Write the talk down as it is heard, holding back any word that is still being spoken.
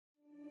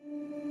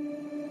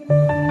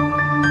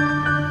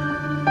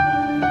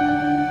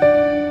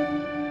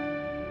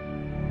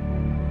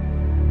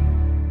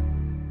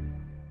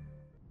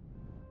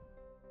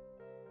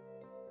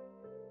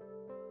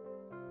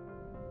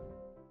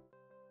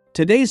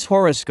Today's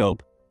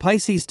horoscope,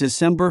 Pisces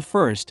December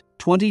 1st,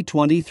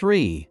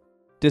 2023.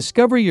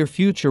 Discover your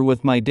future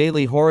with my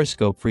daily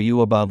horoscope for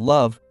you about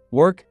love,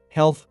 work,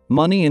 health,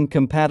 money and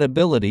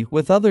compatibility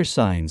with other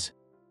signs.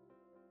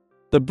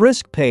 The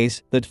brisk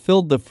pace that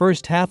filled the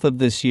first half of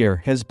this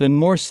year has been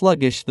more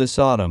sluggish this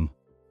autumn.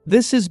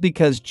 This is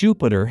because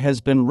Jupiter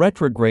has been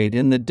retrograde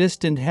in the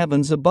distant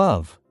heavens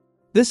above.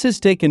 This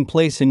has taken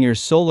place in your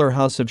solar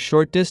house of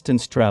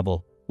short-distance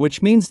travel,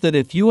 which means that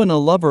if you and a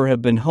lover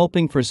have been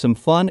hoping for some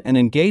fun and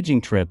engaging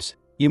trips,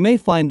 you may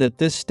find that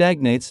this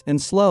stagnates and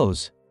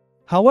slows.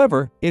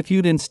 However, if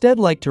you'd instead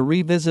like to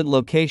revisit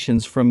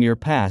locations from your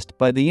past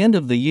by the end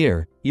of the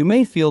year, you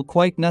may feel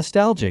quite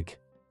nostalgic.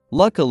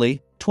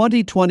 Luckily,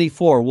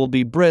 2024 will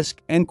be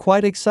brisk and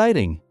quite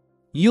exciting.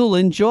 You'll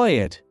enjoy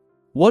it.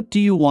 What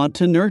do you want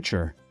to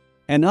nurture?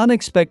 An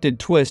unexpected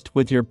twist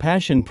with your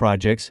passion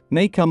projects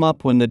may come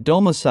up when the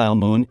domicile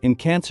moon in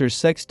Cancer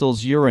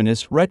sextiles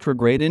Uranus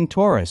retrograde in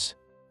Taurus.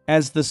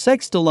 As the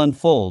sextile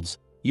unfolds,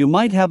 you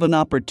might have an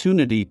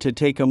opportunity to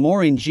take a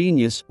more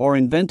ingenious or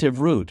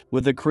inventive route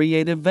with a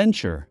creative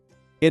venture.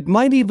 It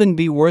might even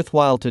be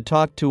worthwhile to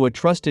talk to a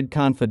trusted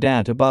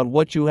confidant about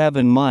what you have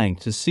in mind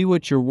to see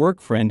what your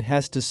work friend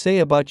has to say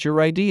about your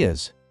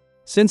ideas.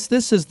 Since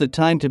this is the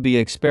time to be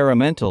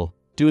experimental,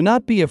 do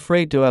not be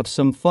afraid to have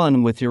some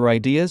fun with your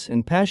ideas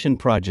and passion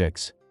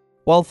projects.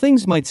 While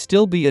things might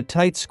still be a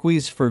tight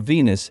squeeze for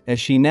Venus as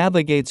she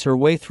navigates her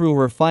way through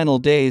her final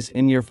days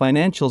in your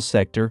financial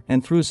sector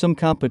and through some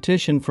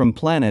competition from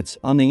planets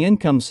on the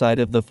income side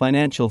of the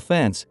financial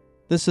fence,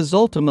 this is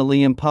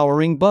ultimately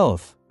empowering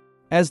both.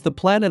 As the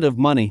planet of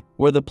money,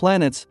 where the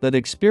planets that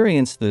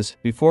experienced this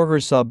before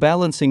her saw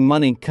balancing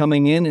money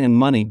coming in and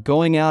money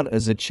going out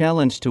as a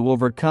challenge to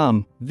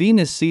overcome,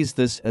 Venus sees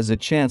this as a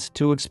chance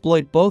to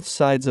exploit both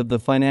sides of the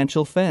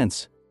financial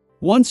fence.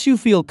 Once you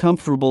feel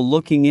comfortable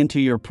looking into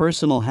your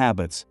personal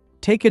habits,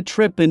 take a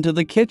trip into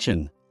the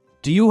kitchen.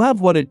 Do you have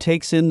what it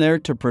takes in there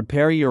to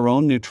prepare your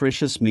own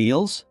nutritious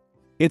meals?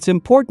 It's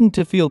important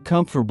to feel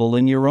comfortable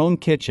in your own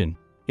kitchen.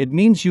 It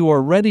means you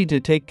are ready to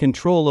take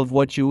control of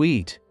what you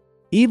eat.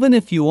 Even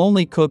if you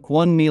only cook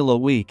one meal a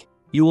week,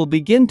 you will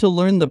begin to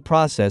learn the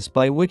process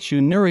by which you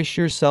nourish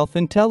yourself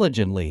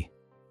intelligently.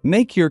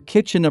 Make your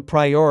kitchen a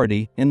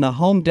priority in the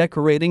home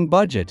decorating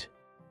budget.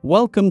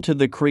 Welcome to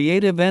the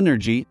creative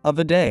energy of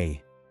a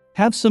day.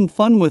 Have some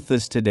fun with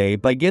this today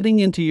by getting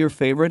into your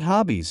favorite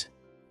hobbies.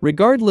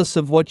 Regardless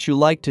of what you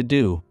like to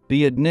do,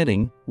 be it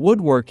knitting,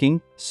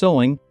 woodworking,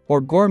 sewing, or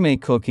gourmet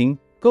cooking,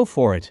 go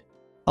for it.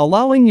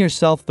 Allowing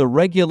yourself the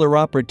regular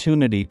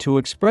opportunity to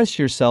express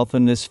yourself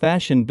in this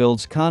fashion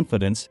builds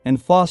confidence and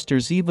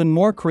fosters even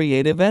more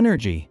creative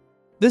energy.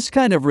 This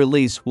kind of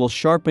release will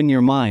sharpen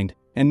your mind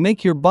and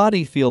make your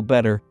body feel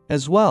better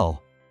as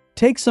well.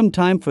 Take some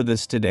time for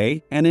this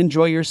today and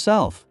enjoy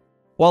yourself.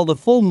 While the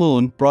full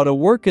moon brought a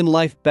work and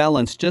life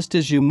balance just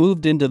as you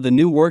moved into the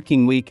new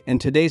working week, and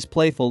today's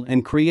playful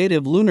and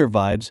creative lunar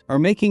vibes are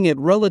making it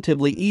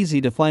relatively easy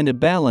to find a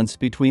balance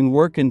between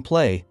work and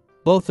play,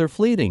 both are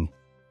fleeting.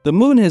 The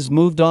moon has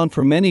moved on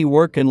from many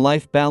work and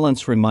life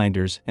balance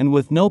reminders, and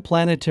with no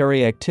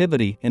planetary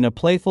activity in a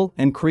playful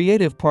and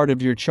creative part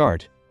of your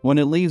chart, when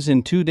it leaves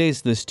in 2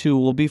 days this too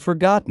will be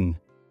forgotten.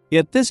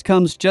 Yet this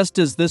comes just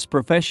as this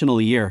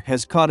professional year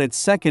has caught its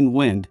second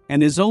wind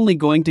and is only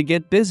going to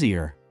get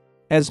busier.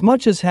 As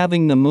much as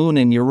having the moon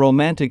in your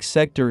romantic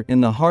sector in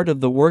the heart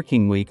of the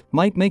working week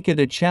might make it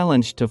a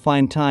challenge to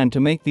find time to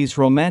make these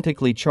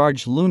romantically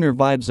charged lunar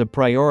vibes a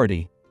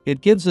priority,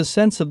 it gives a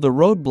sense of the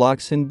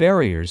roadblocks and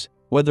barriers,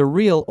 whether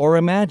real or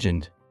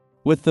imagined.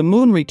 With the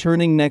moon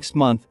returning next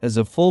month as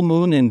a full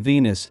moon in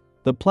Venus,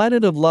 the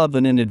planet of love,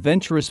 in an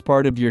adventurous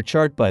part of your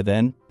chart by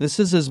then, this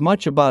is as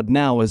much about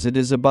now as it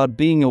is about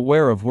being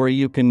aware of where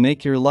you can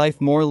make your life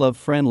more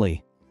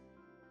love-friendly.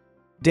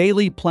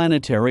 Daily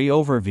Planetary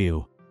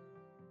Overview.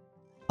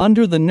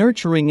 Under the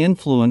nurturing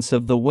influence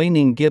of the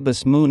waning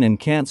gibbous moon in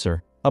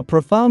Cancer, a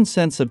profound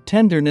sense of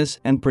tenderness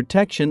and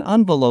protection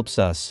envelopes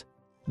us.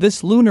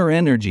 This lunar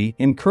energy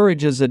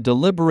encourages a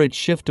deliberate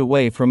shift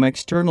away from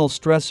external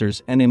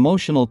stressors and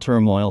emotional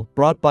turmoil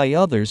brought by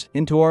others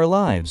into our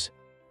lives.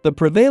 The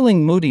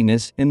prevailing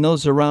moodiness in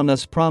those around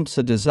us prompts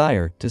a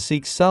desire to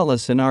seek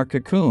solace in our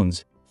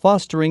cocoons,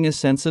 fostering a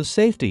sense of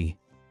safety.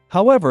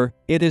 However,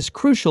 it is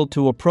crucial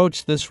to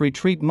approach this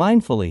retreat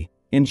mindfully,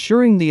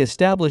 ensuring the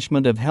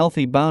establishment of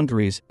healthy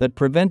boundaries that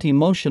prevent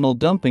emotional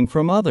dumping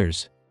from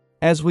others.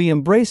 As we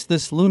embrace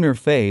this lunar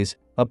phase,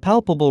 a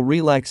palpable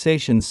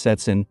relaxation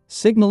sets in,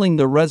 signaling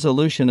the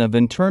resolution of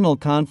internal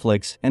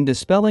conflicts and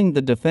dispelling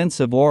the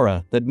defensive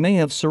aura that may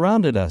have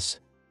surrounded us.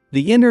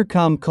 The inner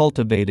calm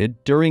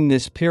cultivated during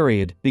this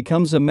period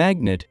becomes a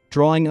magnet,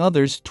 drawing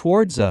others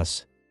towards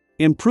us.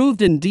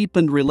 Improved and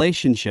deepened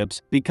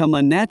relationships become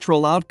a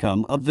natural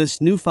outcome of this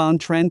newfound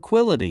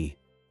tranquility.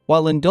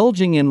 While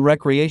indulging in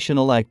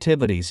recreational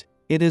activities,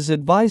 it is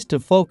advised to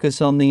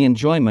focus on the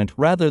enjoyment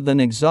rather than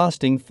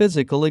exhausting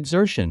physical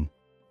exertion.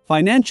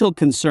 Financial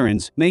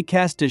concerns may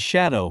cast a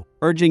shadow,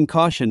 urging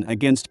caution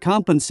against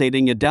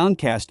compensating a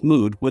downcast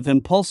mood with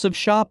impulsive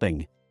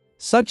shopping.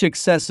 Such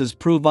excesses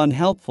prove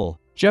unhelpful,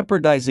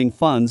 jeopardizing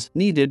funds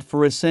needed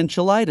for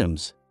essential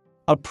items.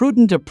 A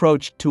prudent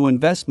approach to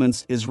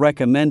investments is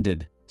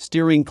recommended,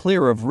 steering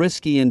clear of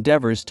risky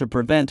endeavors to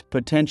prevent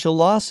potential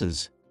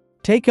losses.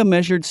 Take a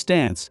measured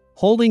stance,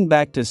 holding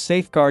back to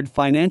safeguard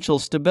financial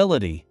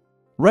stability.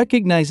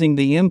 Recognizing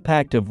the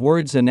impact of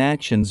words and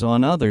actions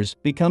on others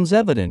becomes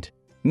evident,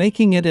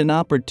 making it an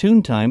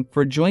opportune time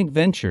for joint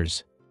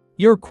ventures.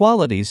 Your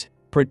qualities,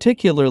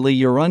 particularly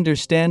your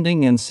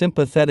understanding and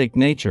sympathetic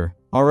nature,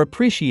 are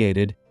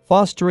appreciated,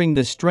 fostering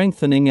the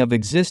strengthening of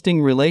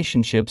existing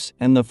relationships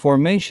and the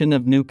formation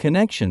of new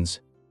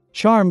connections.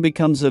 Charm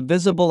becomes a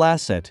visible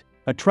asset,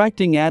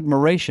 attracting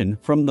admiration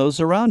from those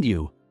around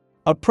you.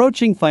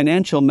 Approaching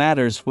financial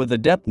matters with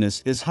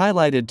adeptness is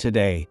highlighted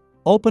today,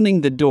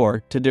 opening the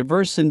door to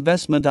diverse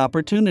investment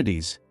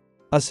opportunities.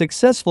 A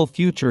successful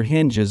future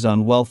hinges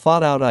on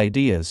well-thought-out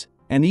ideas,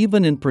 and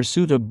even in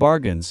pursuit of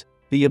bargains,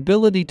 the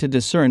ability to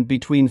discern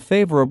between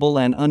favorable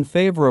and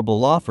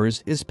unfavorable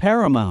offers is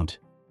paramount.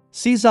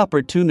 Seize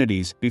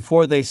opportunities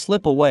before they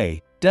slip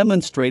away,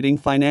 demonstrating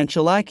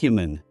financial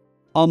acumen.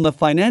 On the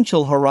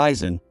financial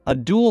horizon, a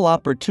dual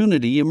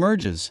opportunity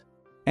emerges.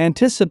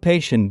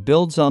 Anticipation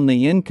builds on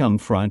the income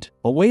front,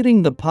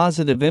 awaiting the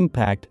positive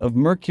impact of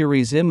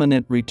Mercury's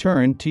imminent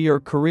return to your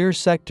career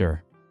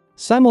sector.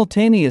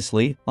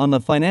 Simultaneously, on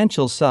the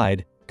financial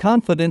side,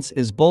 confidence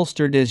is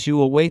bolstered as you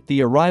await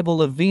the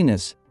arrival of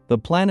Venus, the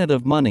planet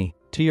of money,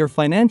 to your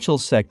financial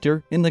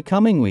sector in the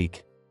coming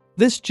week.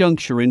 This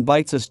juncture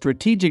invites a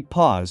strategic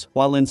pause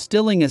while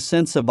instilling a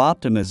sense of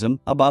optimism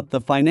about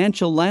the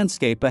financial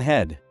landscape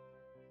ahead.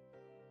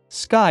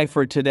 Sky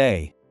for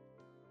today.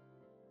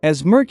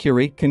 As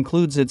Mercury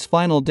concludes its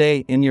final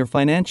day in your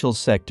financial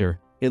sector,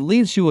 it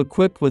leaves you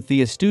equipped with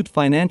the astute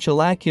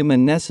financial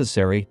acumen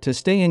necessary to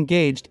stay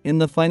engaged in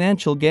the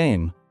financial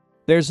game.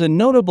 There's a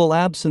notable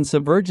absence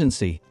of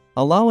urgency,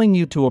 allowing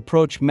you to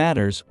approach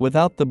matters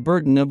without the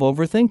burden of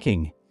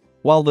overthinking.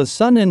 While the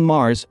Sun and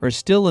Mars are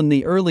still in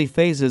the early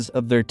phases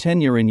of their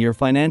tenure in your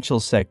financial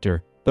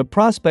sector, the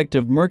prospect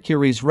of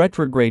Mercury's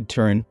retrograde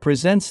turn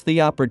presents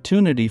the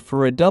opportunity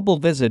for a double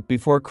visit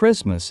before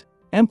Christmas,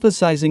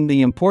 emphasizing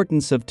the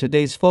importance of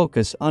today's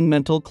focus on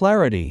mental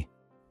clarity.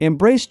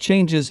 Embrace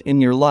changes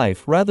in your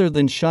life rather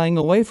than shying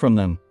away from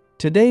them.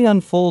 Today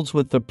unfolds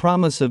with the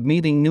promise of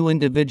meeting new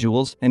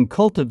individuals and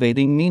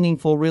cultivating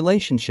meaningful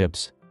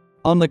relationships.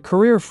 On the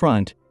career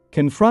front,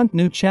 confront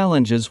new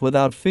challenges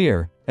without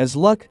fear, as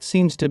luck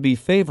seems to be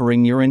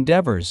favoring your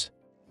endeavors.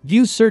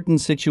 View certain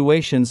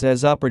situations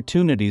as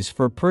opportunities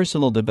for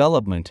personal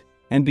development,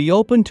 and be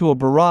open to a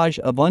barrage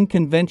of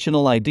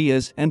unconventional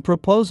ideas and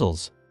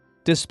proposals.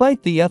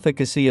 Despite the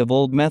efficacy of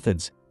old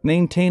methods,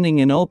 maintaining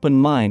an open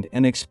mind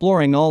and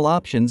exploring all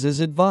options is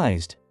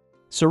advised.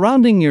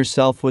 Surrounding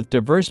yourself with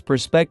diverse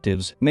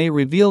perspectives may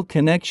reveal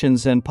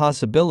connections and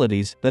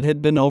possibilities that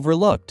had been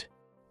overlooked.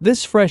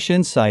 This fresh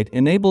insight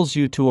enables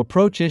you to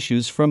approach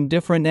issues from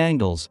different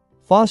angles,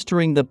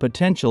 fostering the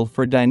potential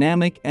for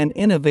dynamic and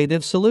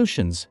innovative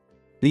solutions.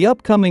 The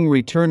upcoming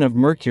return of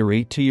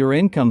Mercury to your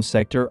income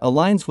sector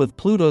aligns with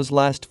Pluto's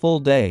last full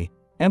day,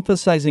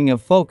 emphasizing a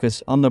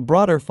focus on the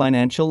broader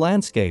financial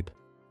landscape.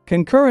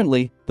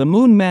 Concurrently, the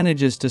Moon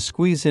manages to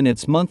squeeze in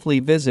its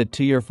monthly visit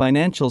to your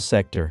financial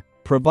sector,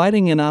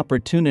 providing an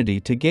opportunity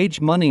to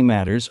gauge money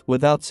matters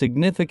without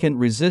significant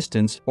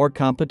resistance or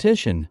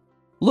competition.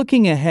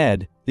 Looking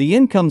ahead, the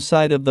income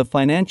side of the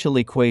financial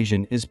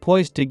equation is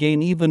poised to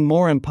gain even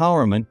more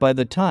empowerment by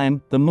the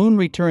time the Moon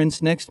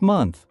returns next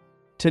month.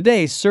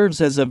 Today serves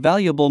as a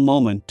valuable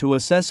moment to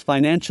assess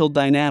financial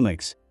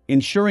dynamics,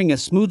 ensuring a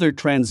smoother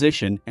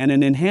transition and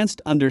an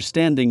enhanced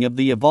understanding of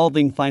the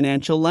evolving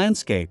financial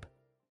landscape.